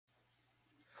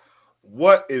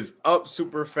What is up,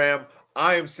 Super Fam?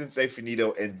 I am Sensei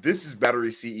Finito, and this is Battery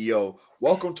CEO.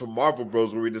 Welcome to Marvel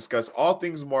Bros, where we discuss all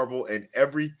things Marvel and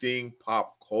everything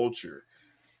pop culture.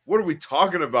 What are we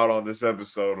talking about on this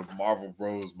episode of Marvel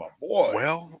Bros, my boy?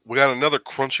 Well, we got another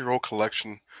Crunchyroll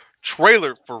collection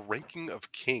trailer for Ranking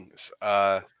of Kings.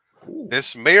 Ooh.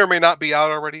 This may or may not be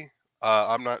out already.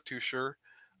 I'm not too sure.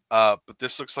 But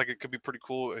this looks like it could be pretty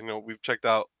cool. And, we've checked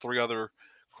out three other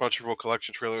Crunchyroll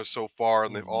collection trailers so far,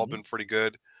 and they've all Mhm. been pretty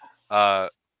good. Uh,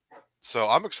 so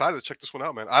I'm excited to check this one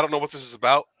out, man. I don't know what this is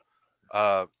about.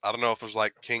 I don't know if there's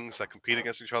like kings that compete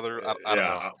against each other. I don't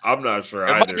know. I'm not sure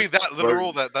It might be either, that but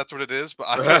literal that's what it is, but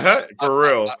I don't. for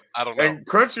real. I don't know. And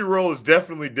Crunchyroll is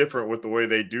definitely different with the way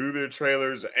they do their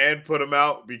trailers and put them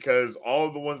out because all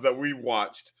of the ones that we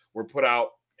watched were put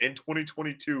out in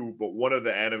 2022, but one of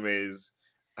the animes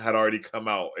had already come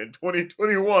out in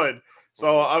 2021. So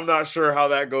Mhm. I'm not sure how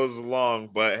that goes along,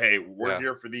 but hey, we're Yeah.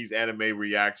 here for these anime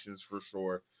reactions for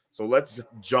sure. So let's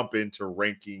jump into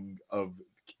ranking of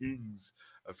King's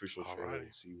official trailer Alrighty.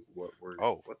 and see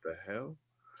Oh, what the hell.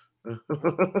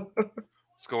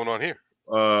 what's going on here?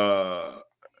 uh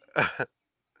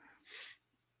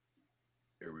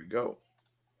Here we go.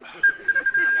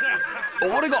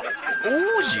 俺が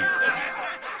王子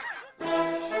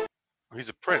He's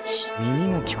a prince. 耳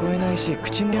も聞こえないし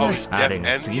口も出な Oh, い he's あ deaf れが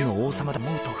and 次 mute. の王様だ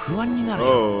思うと不安になるよ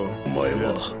Oh, お前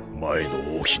は前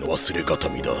の王妃の忘れ形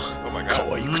見だ Oh my 可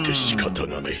god. 愛くて仕方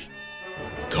がない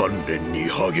鍛錬に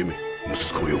励め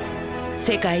息子よ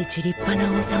世界一立派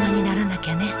な王様にならなき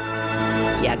ゃね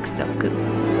約束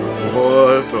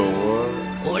what the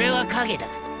what? 俺は影だ。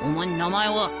お前名前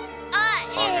は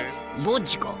Okay. ボッ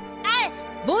ジか。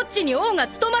ぼっちに王が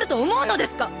務まると思うので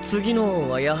すか次の王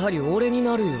はやはり俺に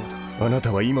なるようだあな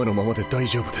たは今のままで大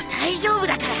丈夫です大丈夫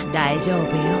だから。大丈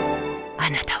夫よあ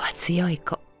なたは強い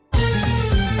子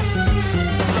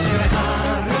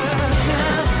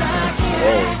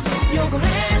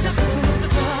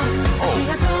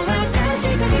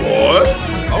What?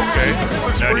 Okay. This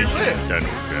looks pretty lit. たの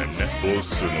かなボ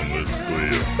スの息子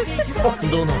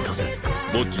よどなたですか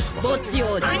ボッジ様ぼっち王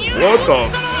子 What the?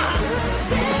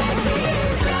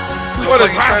 Looks What like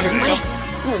is he's trying to- happening?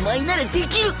 お前ならで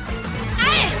きる。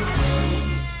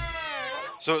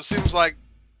 So it seems like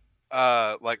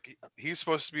he's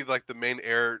supposed to be like the main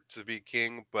heir to be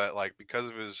king, but like because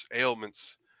of his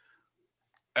ailments,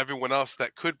 everyone else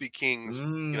that could be kings,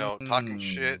 talking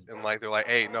shit and like they're like,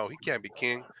 hey, no, he can't be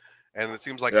king. And it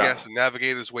seems like he Yeah. has to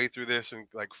navigate his way through this and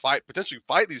like potentially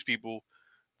fight these people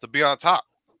to be on top,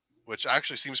 which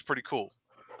actually seems pretty cool.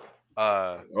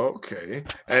 Okay.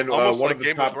 And Almost one like of the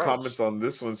Game of top Thrones. comments on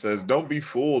this one says, "Don't be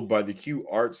fooled by the cute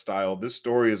art style. This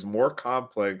story is more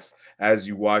complex as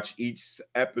you watch each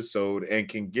episode and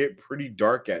can get pretty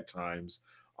dark at times.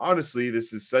 Honestly,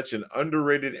 this is such an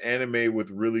underrated anime with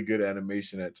really good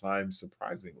animation at times,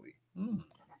 surprisingly."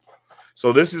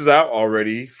 So this is out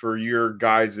already for your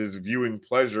guys' viewing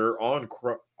pleasure on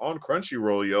on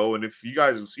Crunchyroll, yo. And if you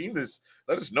guys have seen this,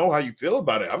 let us know how you feel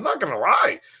about it. I'm not gonna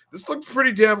lie, this looked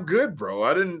pretty damn good, bro.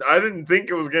 I didn't think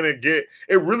it was gonna get.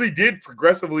 It really did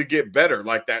progressively get better,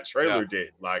 like that trailer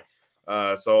did. Like,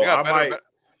 so Yeah, I might.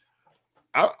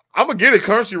 I'm gonna get a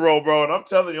Crunchyroll, bro, and I'm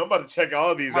telling you, I'm about to check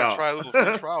all of these might out. try a little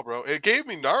free trial, bro. It gave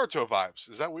me Naruto vibes.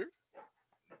 Is that weird?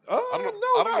 Oh I don't-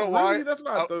 no, I don't not know why. really.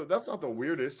 That's not the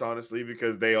weirdest, honestly,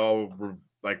 because they all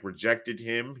rejected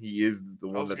him. He is the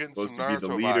one was that's getting supposed some to be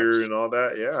the Naruto leader vibes. and all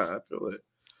that. Yeah, I feel it.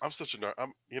 I'm such a nerd.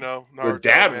 The Naruto.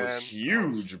 dad man. was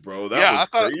huge, bro. That Yeah, I was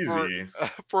thought crazy.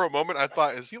 for a moment I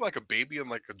thought, is he like a baby in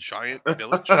like a giant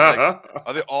village? Like,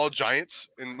 are they all giants?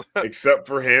 And Except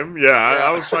for him, yeah. I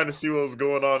Yeah. was trying to see what was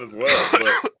going on as well.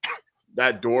 But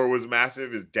that door was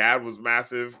massive. His dad was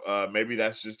massive. Maybe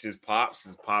that's just his pops.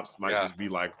 His pops might Yeah. just be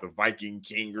like the Viking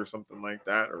king or something like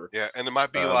that. Or yeah, and it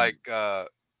might be Um, like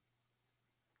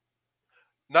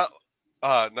not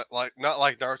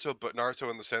like Naruto, but Naruto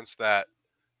in the sense that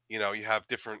you have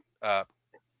different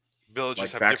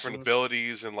villages Like have different factions?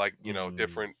 abilities and like Mm.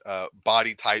 different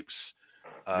body types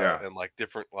Yeah. and like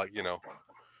different like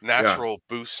natural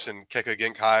boosts and Keka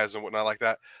Genkais and whatnot like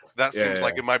that. That Yeah, seems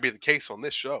like yeah. it might be the case on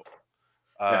this show.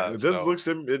 Yeah, it does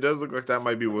So, look it does look like that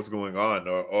might be what's going on,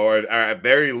 or at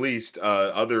very least,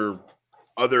 other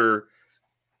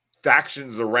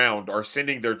factions around are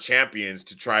sending their champions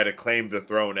to try to claim the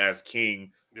throne as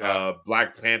king. yeah,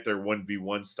 Black Panther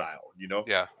 1v1 style, you know.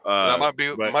 yeah, that might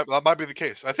be But that might be the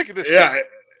case. I think it is. too. yeah,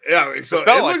 yeah. So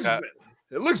felt it like looks that.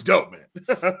 it looks dope,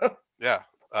 man. Yeah,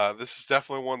 this is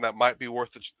definitely one that might be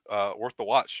worth the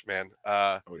watch, man.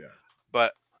 Oh yeah.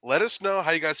 But let us know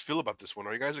how you guys feel about this one.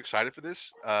 Are you guys excited for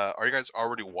this? Are you guys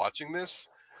already watching this?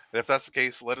 And if that's the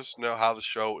case, let us know how the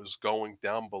show is going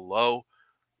down below.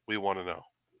 We want to know.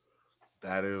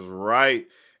 That is right.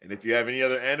 And if you have any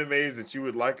other animes that you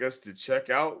would like us to check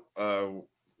out,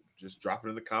 just drop it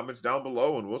in the comments down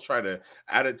below and we'll try to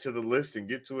add it to the list and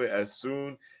get to it as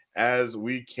soon as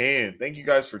we can. Thank you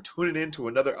guys for tuning in to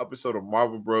another episode of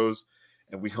Marvel Bros,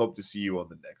 and we hope to see you on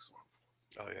the next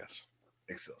one. Oh, yes.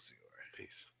 Excelsior.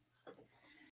 Peace.